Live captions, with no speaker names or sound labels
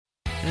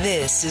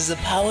This is a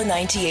Power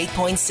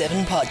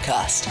 98.7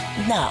 podcast.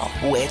 Now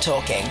we're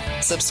talking.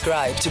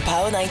 Subscribe to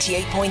Power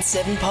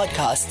 98.7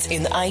 podcasts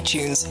in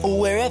iTunes or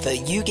wherever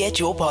you get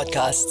your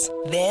podcasts.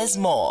 There's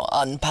more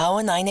on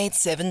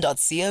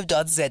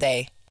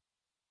power987.co.za.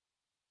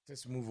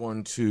 Let's move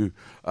on to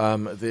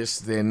this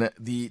then.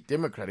 The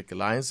Democratic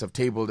Alliance have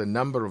tabled a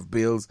number of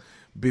bills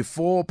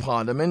before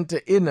Parliament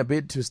in a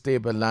bid to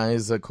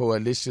stabilize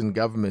coalition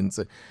governments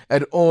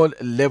at all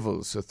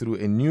levels through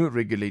a new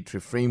regulatory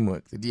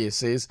framework. The DS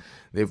says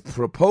they've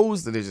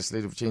proposed the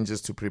legislative changes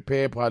to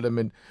prepare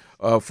Parliament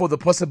for the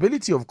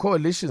possibility of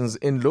coalitions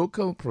in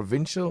local,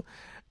 provincial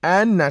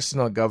and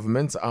national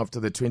governments after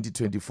the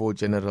 2024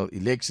 general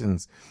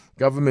elections.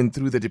 Government,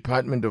 through the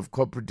Department of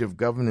Cooperative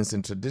Governance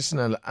and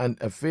Traditional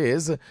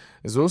Affairs,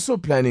 is also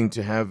planning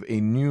to have a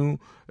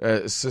new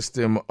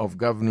system of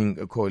governing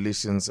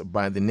coalitions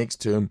by the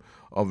next term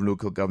of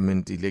local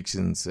government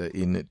elections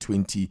in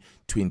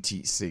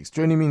 2026.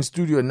 Joining me in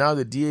studio now,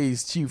 the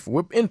DA's Chief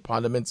Whip in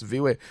Parliament,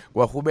 Viwe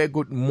Gwahube.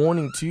 Good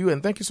morning to you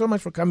and thank you so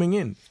much for coming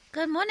in.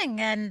 Good morning,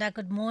 and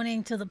good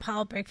morning to the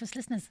Power Breakfast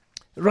listeners.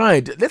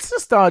 Right. Let's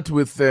just start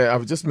with,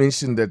 I've just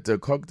mentioned that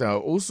COGTA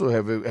also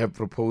have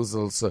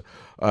proposals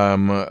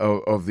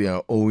of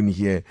their own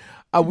here.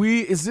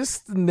 Is this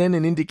then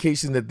an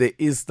indication that there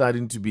is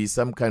starting to be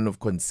some kind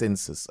of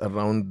consensus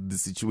around the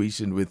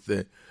situation with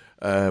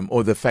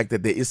or the fact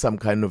that there is some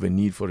kind of a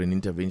need for an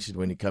intervention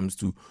when it comes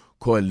to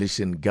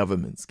coalition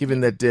governments?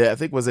 Given that I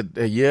think was it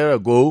a year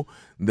ago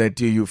that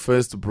you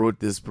first brought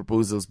these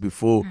proposals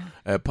before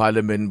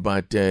Parliament,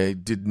 but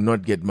did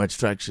not get much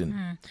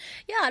traction.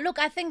 Yeah, look,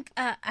 I think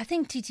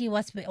TT,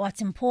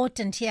 what's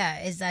important here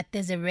is that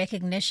there's a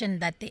recognition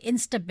that the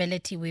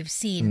instability we've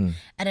seen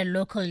at a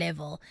local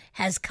level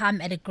has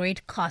come at a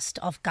great cost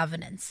of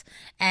governance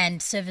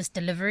and service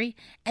delivery,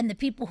 and the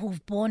people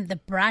who've borne the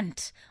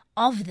brunt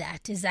of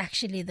that is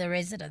actually the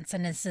residents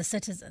and it's the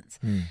citizens.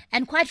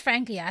 And quite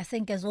frankly, I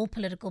think as all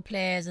political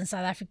players in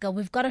South Africa,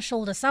 we've got to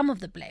shoulder some of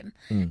the blame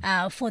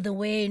for the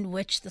way in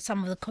which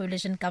some of the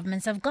coalition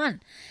governments have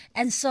gone.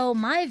 And so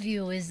my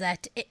view is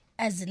that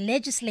as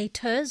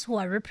legislators who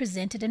are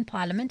represented in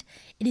Parliament,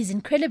 it is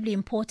incredibly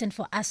important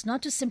for us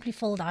not to simply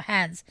fold our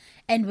hands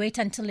and wait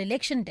until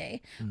election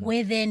day,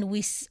 where then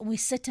we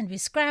sit and we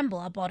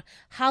scramble about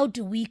how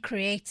do we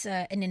create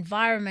an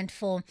environment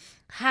for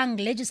hung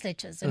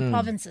legislatures in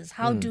provinces.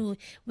 How do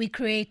we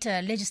create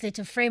a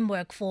legislative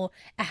framework for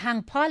a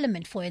hung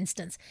parliament, for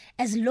instance?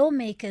 As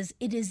lawmakers,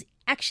 it is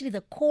actually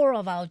the core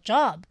of our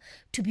job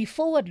to be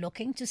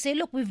forward-looking, to say,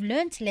 look, we've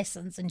learned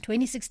lessons in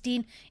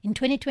 2016, in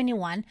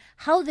 2021.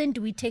 How then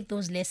do we take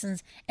those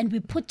lessons and we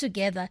put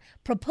together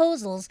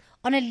proposals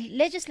on a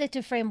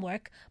legislative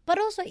framework, but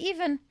also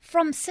even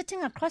from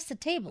sitting across the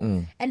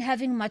table and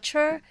having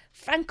mature,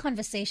 frank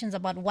conversations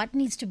about what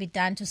needs to be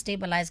done to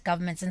stabilize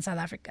governments in South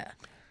Africa?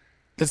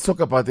 Let's talk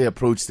about the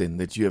approach then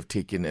that you have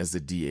taken as the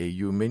DA.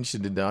 You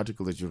mentioned in the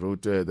article that you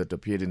wrote that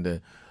appeared in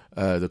the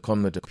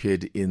column that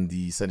appeared in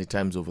the Sunday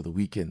Times over the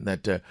weekend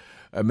that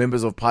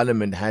members of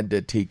Parliament had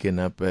taken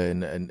up a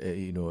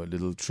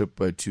little trip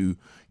to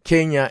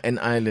Kenya and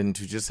Ireland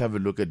to just have a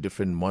look at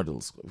different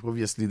models.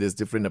 Obviously, there's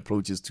different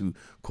approaches to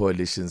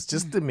coalitions.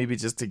 Just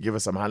to give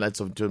us some highlights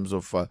in terms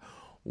of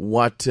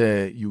what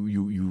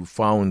you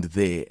found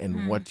there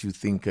and what you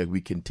think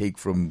we can take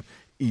from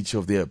each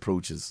of their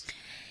approaches.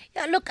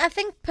 Yeah, look, I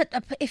think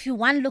if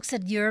one looks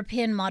at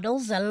European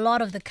models, a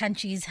lot of the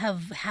countries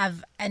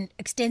have an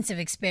extensive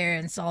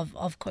experience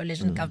of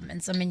coalition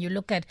governments. I mean, you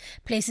look at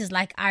places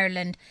like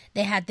Ireland,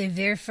 they had their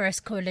very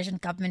first coalition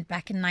government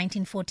back in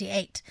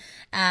 1948.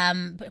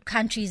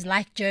 Countries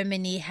like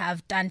Germany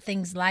have done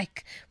things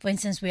like, for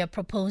instance,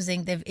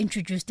 they've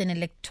introduced an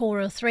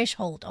electoral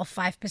threshold of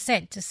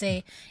 5% to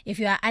say if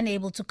you are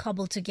unable to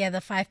cobble together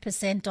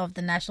 5% of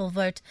the national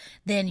vote,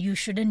 then you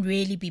shouldn't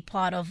really be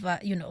part of,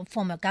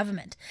 form a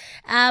government.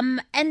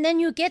 And then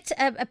you get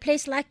a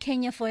place like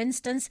Kenya, for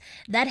instance,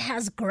 that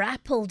has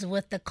grappled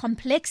with the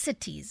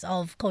complexities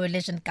of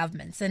coalition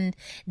governments. And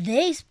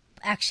they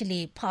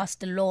actually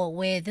passed a law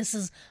where this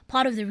is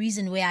part of the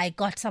reason where I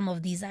got some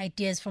of these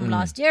ideas from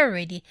last year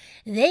already.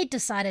 They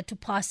decided to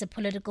pass the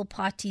Political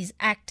Parties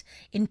Act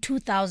in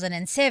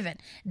 2007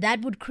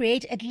 that would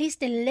create at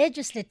least a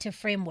legislative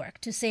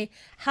framework to say,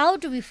 how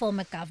do we form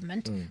a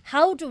government?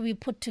 How do we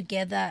put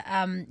together,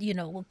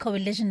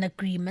 coalition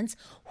agreements?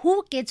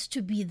 Who gets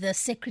to be the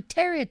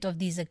secretariat of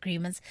these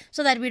agreements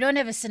so that we don't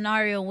have a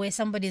scenario where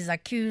somebody is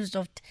accused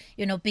of,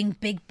 being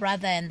big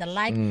brother and the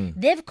like.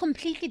 They've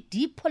completely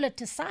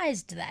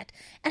depoliticized that.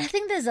 And I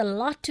think there's a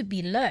lot to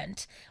be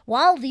learned.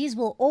 While these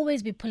will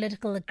always be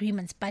political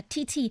agreements, but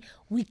TT,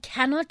 we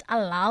cannot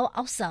allow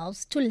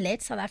ourselves to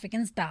let South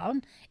Africans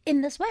down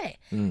in this way.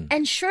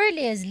 And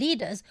surely as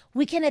leaders,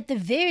 we can at the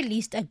very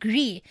least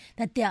agree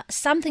that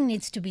something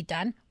needs to be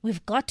done.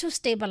 We've got to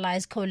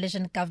stabilize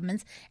coalition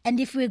governments. And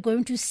if we're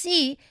going to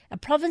see a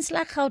province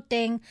like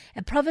Gauteng,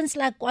 a province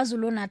like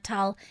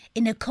KwaZulu-Natal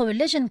in a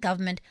coalition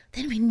government,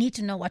 then we need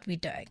to know what we're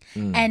doing.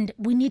 And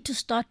we need to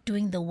start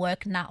doing the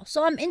work now.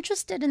 So I'm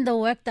interested in the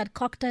work that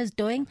COGTA is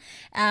doing.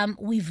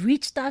 We've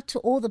reached out to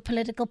all the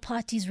political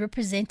parties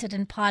represented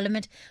in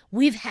Parliament.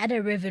 We've had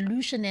a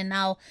revolution in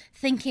our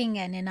thinking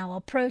and in our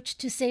approach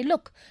to say,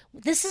 look,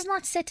 this is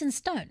not set in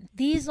stone.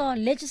 These are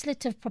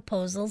legislative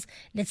proposals.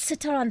 Let's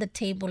sit around the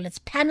table. Let's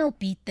panel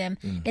beat them.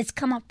 Let's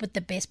come up with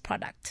the best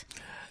product.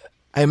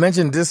 I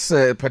imagine this,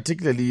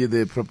 particularly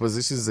the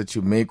propositions that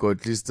you make, or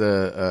at least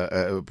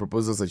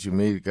proposals that you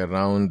make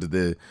around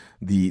the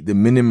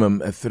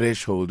minimum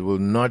threshold, will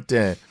not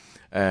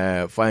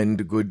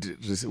find good,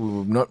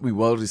 will not be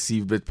well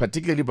received, but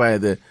particularly by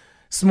the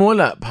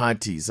smaller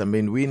parties. I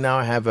mean, we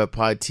now have a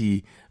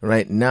party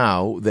right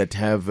now that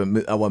have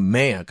our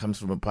mayor comes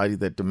from a party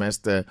that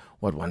amassed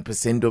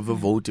 1% of a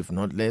vote, if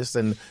not less,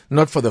 and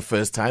not for the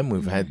first time.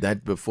 We've had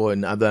that before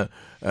in other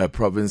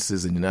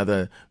provinces and in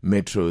other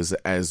metros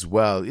as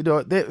well. You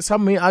know,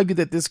 some may argue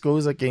that this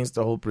goes against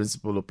the whole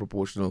principle of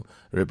proportional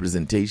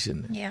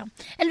representation. Yeah,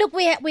 and look,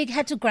 we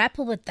had to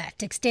grapple with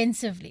that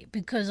extensively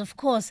because, of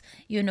course,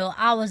 you know,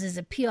 ours is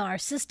a PR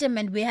system,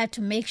 and we had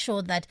to make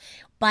sure that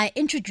by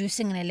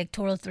introducing an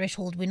electoral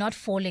threshold, we're not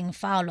falling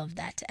foul of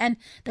that. And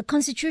the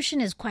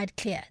Constitution is quite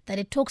clear that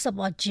it talks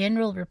about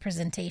general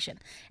representation.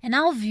 And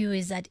our view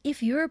is that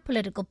if you're a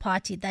political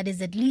party that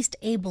is at least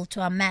able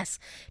to amass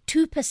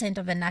 2%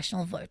 of a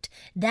national vote,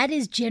 that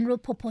is general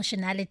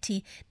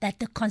proportionality that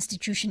the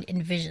Constitution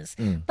envisions.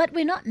 But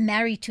we're not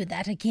married to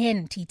that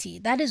again,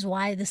 TT. That is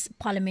why this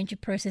parliamentary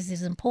process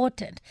is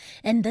important.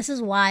 And this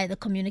is why the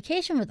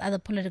communication with other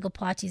political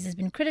parties has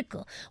been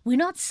critical. We're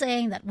not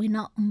saying that we're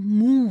not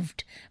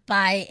moved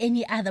by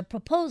any other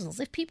proposals.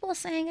 If people are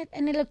saying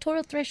an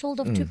electoral threshold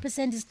of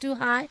 2% is too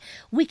high,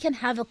 we can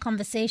have a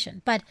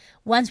conversation. But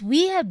once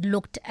we have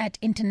looked at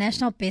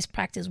international best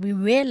practice, we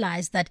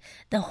realized that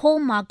the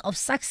hallmark of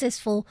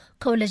successful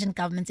coalition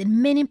governments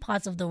in many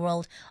parts of the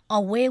world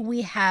are where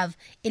we have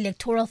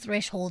electoral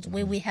thresholds,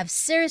 where we have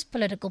serious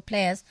political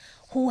players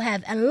who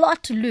have a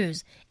lot to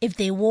lose if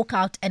they walk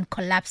out and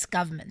collapse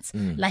governments,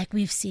 like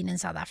we've seen in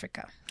South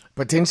Africa.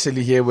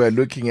 Potentially here we're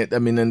looking at,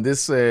 and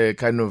this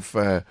kind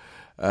of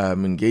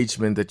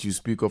engagement that you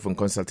speak of and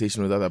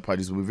consultation with other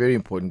parties will be very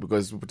important,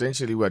 because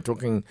potentially we're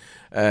talking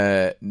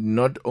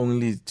not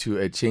only to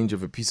a change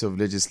of a piece of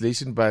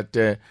legislation, but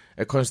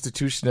a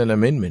constitutional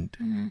amendment.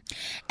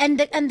 And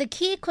the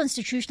key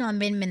constitutional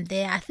amendment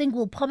there, I think,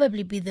 will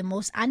probably be the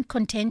most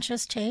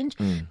uncontentious change,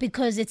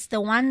 because it's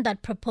the one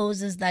that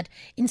proposes that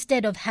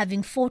instead of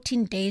having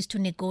 14 days to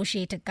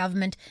negotiate a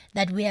government,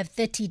 that we have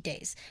 30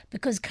 days.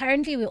 Because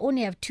currently we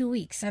only have 2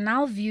 weeks. And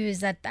our view is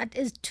that that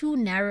is too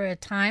narrow a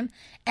time.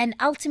 And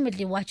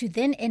ultimately what you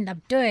then end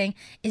up doing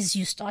is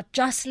you start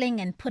jostling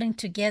and putting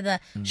together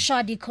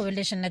shoddy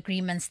coalition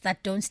agreements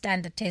that don't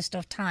stand the test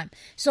of time.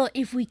 So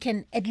if we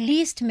can at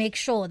least make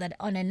sure that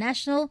on a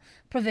national,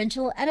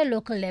 provincial and a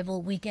local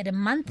level we get a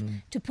month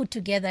to put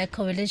together a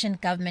coalition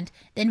government,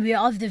 then we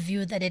are of the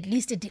view that at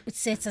least it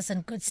sets us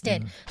in good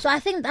stead. So I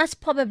think that's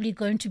probably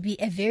going to be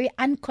a very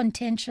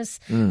uncontentious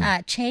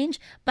change.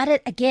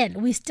 But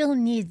again, we still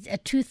need a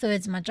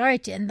 2/3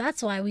 majority, and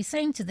that's why we're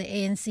saying to the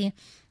ANC,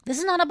 this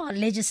is not about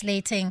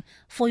legislating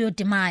for your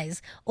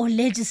demise or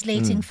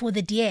legislating for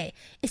the DA.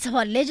 It's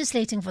about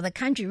legislating for the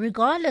country,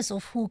 regardless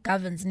of who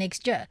governs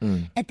next year.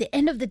 At the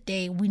end of the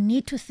day, we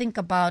need to think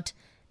about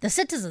the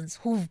citizens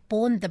who've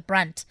borne the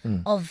brunt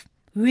of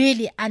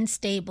really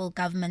unstable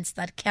governments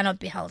that cannot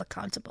be held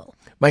accountable.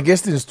 My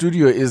guest in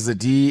studio is the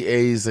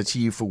DA's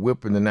Chief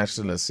Whip in the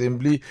National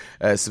Assembly,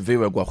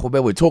 Siviwe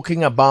Gwarube. We're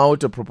talking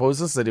about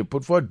proposals that they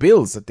put forward,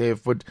 bills that they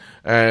have put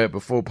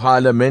before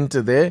Parliament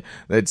there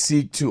that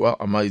seek to,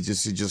 you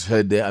just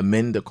heard they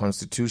amend the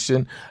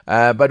Constitution,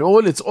 but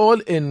it's all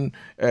in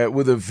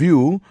with a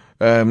view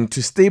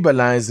to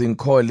stabilizing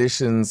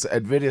coalitions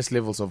at various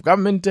levels of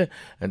government. At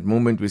the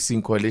moment, we're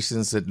seeing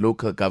coalitions at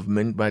local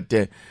government, but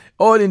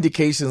all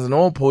indications and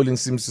all polling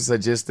seems to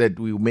suggest that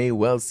we may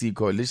well see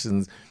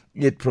coalitions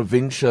at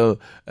provincial,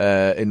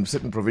 in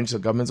certain provincial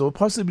governments, or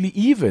possibly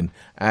even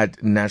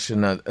at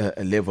national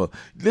level.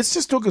 Let's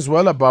just talk as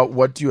well about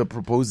what you are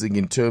proposing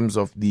in terms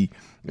of the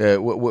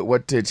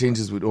what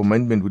changes or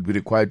amendment would be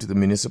required to the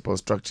Municipal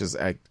Structures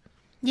Act.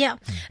 Yeah.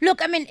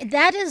 Look, I mean,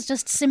 that is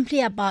just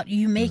simply about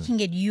you making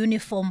it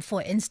uniform.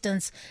 For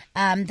instance,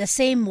 the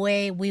same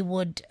way we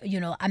would,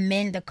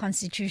 amend the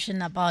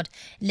Constitution about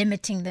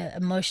limiting the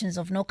motions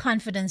of no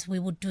confidence, we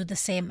would do the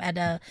same at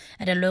a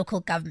local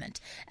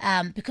government.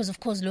 Because, of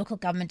course, local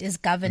government is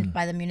governed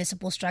by the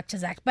Municipal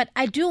Structures Act. But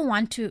I do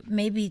want to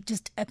maybe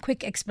just a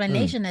quick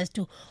explanation as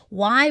to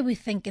why we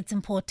think it's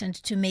important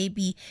to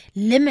maybe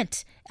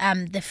limit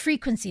the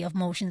frequency of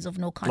motions of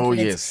no confidence.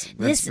 Oh, yes.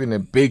 That's been a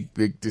big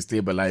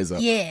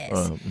destabilizer.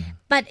 Yes.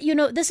 But,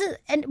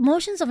 and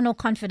motions of no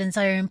confidence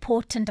are an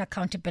important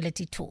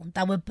accountability tool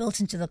that were built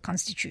into the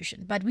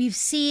Constitution. But we've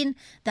seen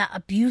the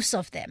abuse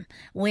of them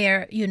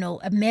where,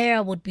 a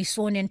mayor would be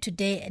sworn in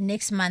today and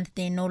next month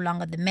they're no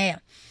longer the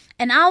mayor.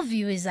 And our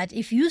view is that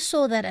if you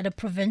saw that at a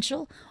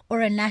provincial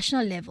or a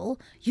national level,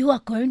 you are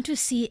going to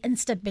see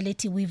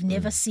instability we've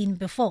never seen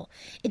before.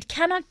 It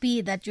cannot be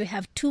that you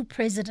have two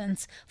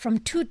presidents from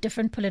two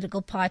different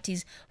political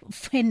parties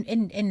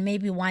in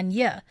maybe 1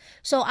 year.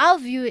 So our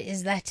view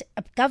is that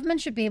a government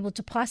should be able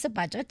to pass a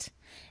budget.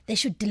 They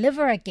should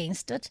deliver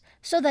against it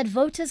so that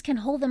voters can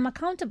hold them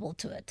accountable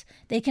to it.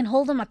 They can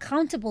hold them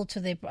accountable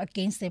to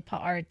against their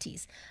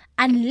priorities,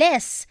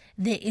 unless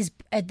there is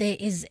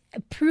a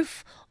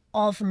proof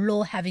of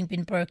law having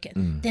been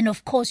broken. Then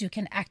of course you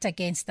can act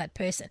against that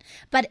person.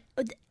 But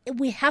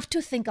we have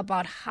to think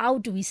about how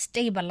do we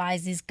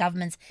stabilize these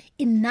governments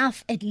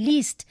enough at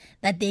least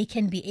that they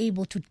can be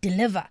able to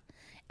deliver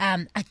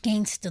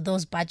against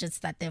those budgets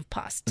that they've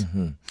passed.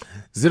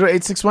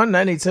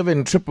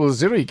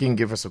 0861-987-000. You can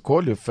give us a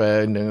call if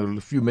in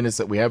a few minutes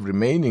that we have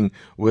remaining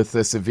with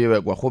Siviwe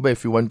Gwarube,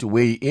 if you want to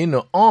weigh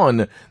in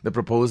on the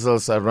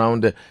proposals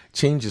around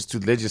changes to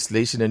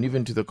legislation and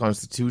even to the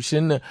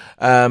Constitution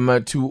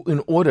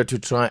in order to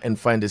try and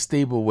find a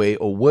stable way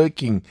or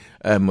working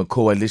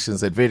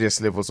coalitions at various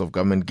levels of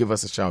government. Give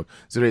us a shout.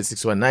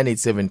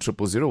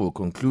 0861-987-000. We'll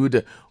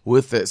conclude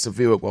with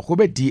Siviwe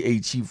Gwarube, DA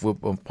Chief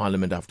Whip of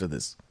Parliament, after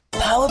this.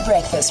 Power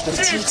Breakfast with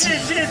TT.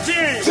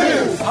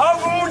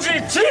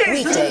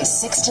 Weekdays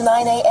 6 to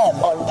 9 a.m.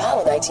 on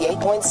Power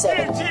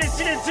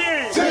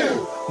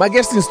 98.7. My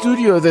guest in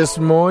studio this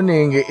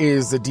morning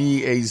is the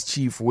DA's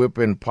Chief Whip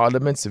in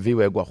Parliament,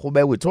 Siviwe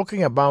Gwarube. We're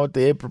talking about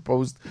their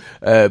proposed,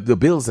 the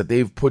bills that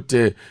they've put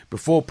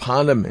before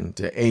Parliament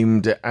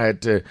aimed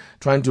at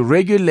trying to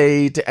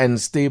regulate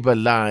and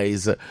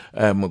stabilize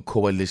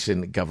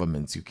coalition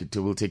governments.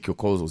 We'll take your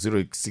calls,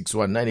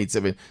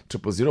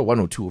 0619870000, 1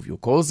 or 2 of your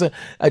calls.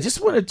 I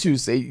just wanted to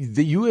say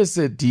the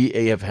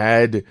USDA have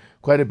had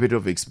quite a bit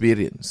of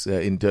experience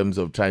in terms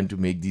of trying to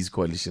make these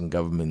coalition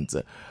governments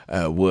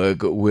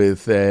work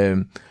with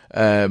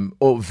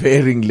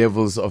varying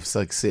levels of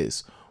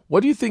success.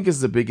 What do you think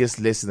is the biggest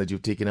lesson that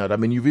you've taken out? I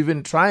mean, you've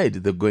even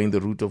tried going the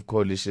route of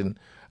coalition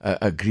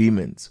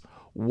agreements.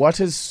 Why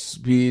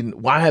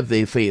have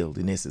they failed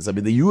in essence? I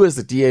mean, the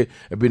USDA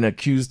have been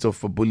accused of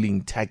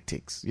bullying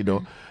tactics.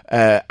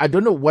 I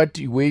don't know where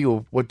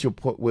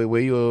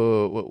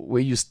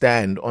you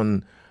stand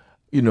on,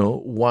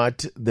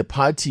 what the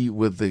party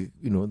with the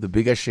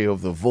bigger share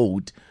of the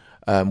vote,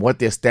 what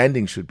their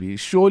standing should be.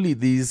 Surely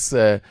these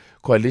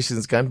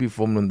coalitions can be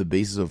formed on the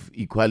basis of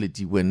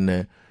equality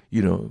when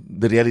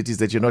the reality is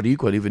that you're not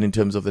equal, even in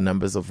terms of the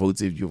numbers of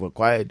votes that you've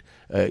acquired,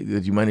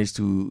 that you managed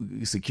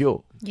to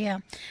secure. Yeah.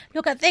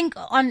 Look, I think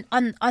on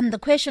the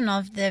question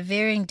of the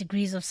varying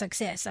degrees of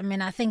success, I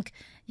mean, I think,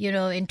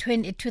 in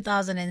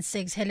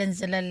 2006, Helen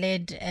Zille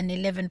led an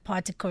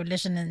 11-party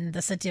coalition in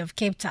the city of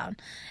Cape Town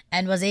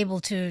and was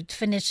able to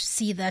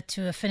see that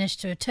to a finish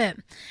to a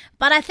term.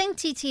 But I think,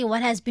 TT,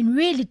 what has been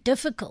really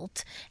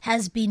difficult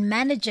has been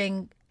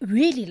managing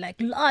really like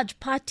large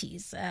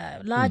parties,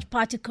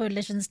 party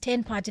coalitions,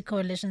 10-party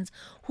coalitions,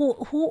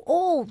 who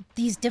all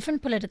these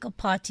different political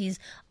parties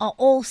are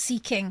all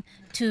seeking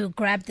to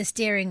grab the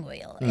steering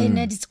wheel. And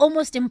it's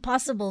almost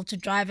impossible to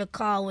drive a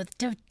car with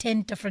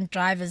 10 different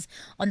drivers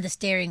on the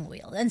steering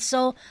wheel. And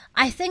so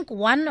I think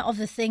one of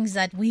the things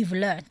that we've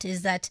learned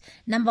is that,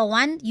 number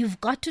one,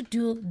 you've got to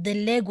do the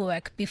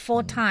legwork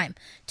before time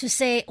to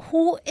say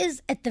who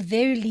is at the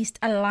very least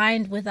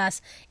aligned with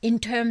us in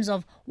terms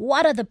of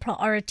what are the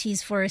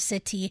priorities for a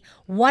city,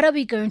 what are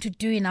we going to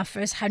do in our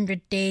first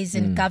 100 days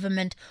in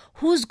government,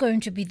 who's going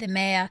to be the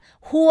mayor,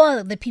 who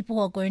are the people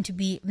who are going to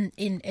be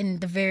in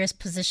the various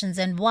positions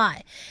and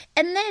why.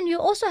 And then you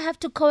also have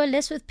to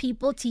coalesce with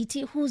people,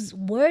 TT, whose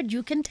word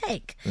you can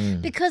take.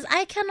 Because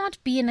I cannot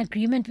be in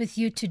agreement with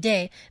you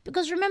today.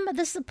 Because remember,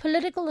 this is a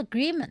political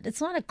agreement.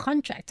 It's not a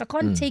contract. I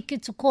can't take you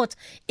to court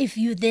if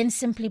you then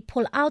simply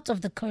pull out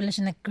of the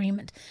coalition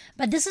agreement.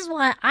 But this is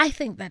why I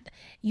think that,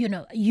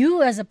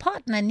 you as a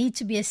partner need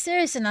to be a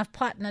serious enough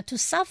partner to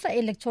suffer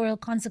electoral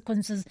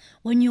consequences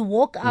when you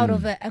walk out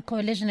of a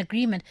coalition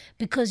agreement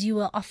because you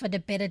were offered a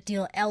better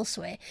deal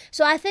elsewhere.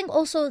 So I think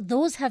also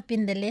those have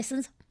been the lessons.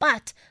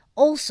 But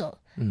also,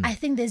 I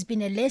think there's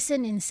been a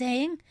lesson in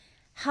saying,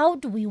 how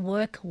do we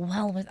work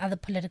well with other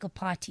political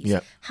parties?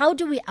 Yeah. How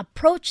do we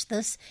approach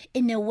this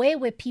in a way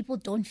where people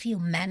don't feel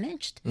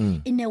managed,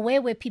 in a way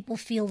where people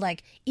feel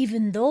like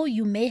even though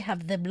you may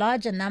have the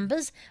larger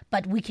numbers,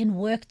 but we can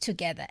work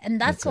together.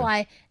 And that's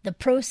why the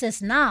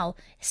process now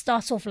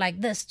starts off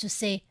like this, to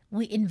say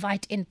we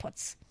invite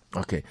inputs.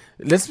 Okay.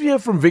 Let's hear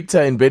from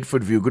Victor in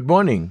Bedfordview. Good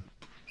morning.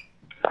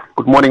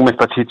 Good morning,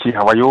 Mr. Chichi.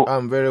 How are you?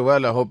 I'm very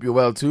well. I hope you're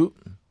well too.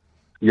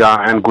 Yeah,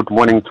 and good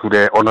morning to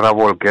the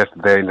honorable guest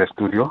there in the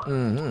studio.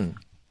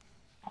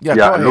 Yeah,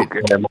 go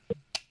ahead.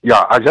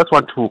 I just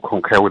want to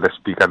concur with the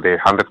speaker, the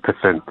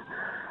 100%,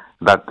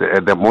 that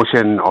the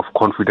motion of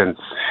confidence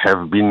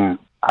have been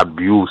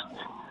abused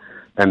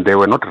and they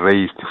were not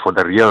raised for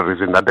the real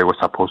reason that they were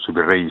supposed to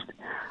be raised,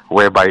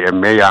 whereby a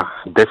mayor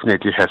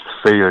definitely has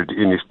failed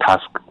in his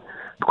task,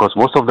 because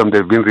most of them,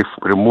 they've been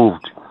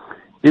removed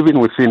even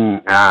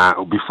within,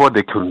 before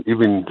they could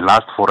even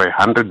last for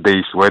 100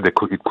 days, where it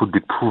could be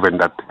proven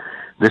that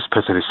this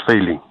person is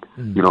failing,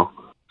 you know.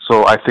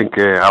 So I think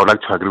I would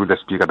like to agree with the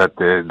Speaker that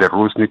the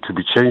rules need to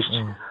be changed.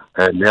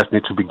 Mayors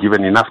need to be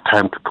given enough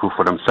time to prove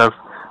for themselves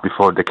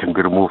before they can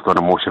be removed on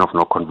a motion of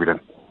no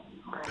confidence.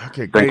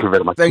 Okay, great. Thank you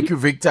very much. Thank you,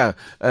 Victor,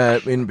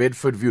 in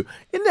Bedford View.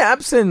 In the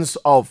absence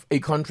of a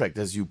contract,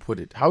 as you put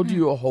it, how do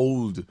you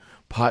hold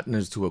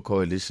partners to a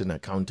coalition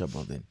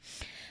accountable then?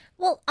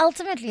 Well,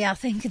 ultimately, I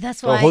think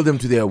that's why... Or hold them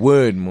to their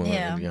word more.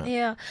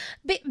 Yeah.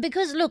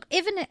 Because, look,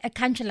 even a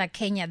country like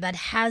Kenya that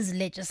has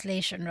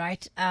legislation,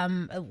 right,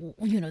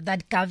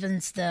 that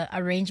governs the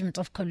arrangement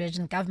of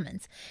coalition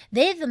governments,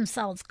 they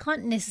themselves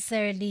can't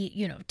necessarily,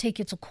 take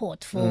you to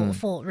court for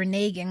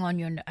reneging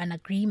on an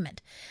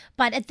agreement.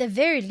 But at the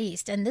very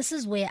least, and this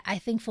is where I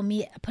think for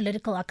me,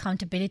 political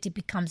accountability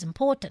becomes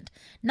important.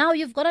 Now,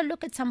 you've got to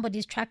look at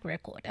somebody's track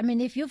record. I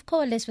mean, if you've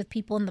coalesced with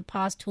people in the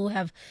past who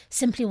have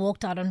simply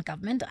walked out on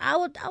government, I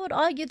would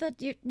argue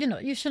that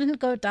you shouldn't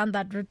go down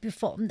that route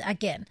before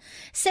again.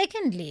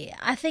 Secondly,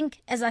 I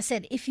think, as I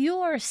said, if you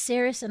are a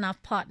serious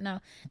enough partner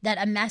that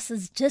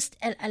amasses just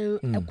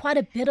quite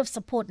a bit of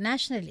support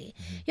nationally,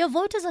 your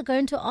voters are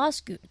going to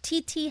ask you,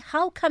 TT,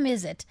 how come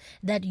is it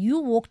that you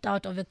walked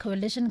out of a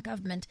coalition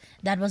government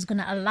that was going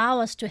to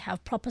allow us to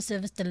have proper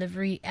service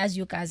delivery, as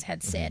you guys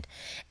had said?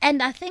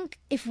 And I think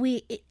if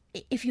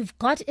you've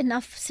got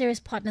enough serious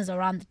partners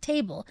around the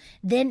table,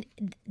 then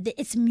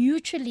it's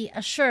mutually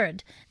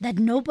assured that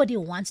nobody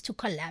wants to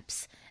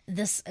collapse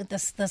this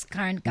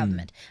current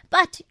government.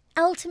 But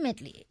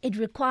ultimately, it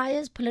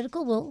requires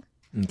political will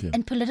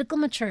and political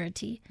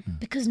maturity,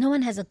 because no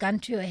one has a gun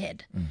to your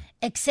head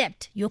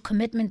except your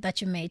commitment that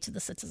you made to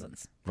the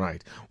citizens.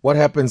 Right. What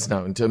happens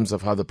now in terms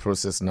of how the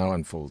process now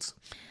unfolds?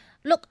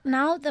 Look,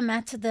 now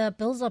the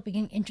bills are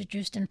being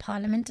introduced in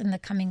Parliament in the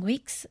coming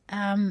weeks,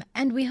 and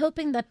we're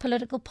hoping that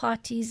political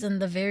parties and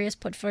the various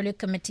portfolio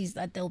committees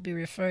that they'll be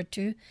referred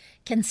to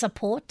can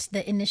support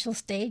the initial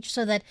stage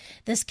so that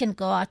this can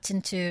go out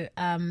into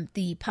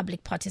the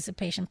public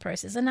participation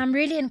process. And I'm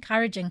really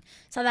encouraging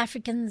South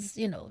Africans,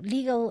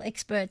 legal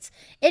experts,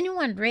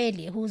 anyone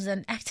really who's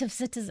an active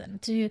citizen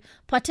to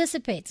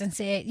participate and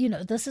say,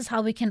 this is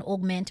how we can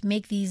augment,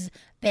 make these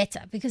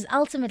better, because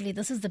ultimately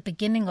this is the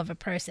beginning of a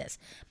process.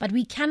 But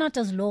we cannot,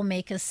 as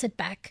lawmakers, sit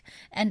back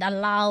and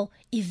allow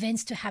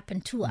events to happen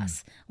to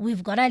us.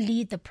 We've got to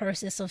lead the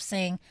process of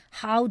saying,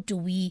 how do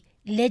we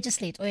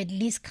legislate or at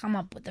least come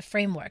up with a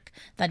framework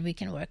that we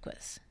can work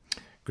with?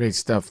 Great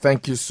stuff.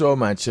 Thank you so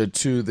much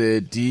to the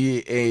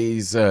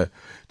DA's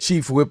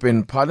Chief Whip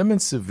in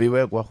Parliament,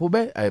 Siviwe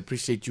Gwahube. I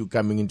appreciate you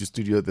coming into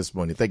studio this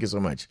morning. Thank you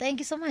so much. Thank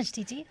you so much,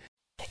 TT.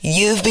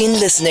 You've been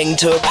listening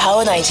to a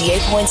Power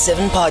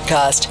 98.7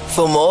 podcast.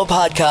 For more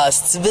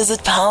podcasts, visit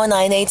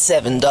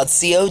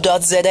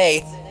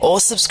power987.co.za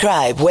or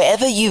subscribe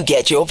wherever you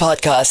get your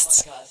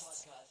podcasts.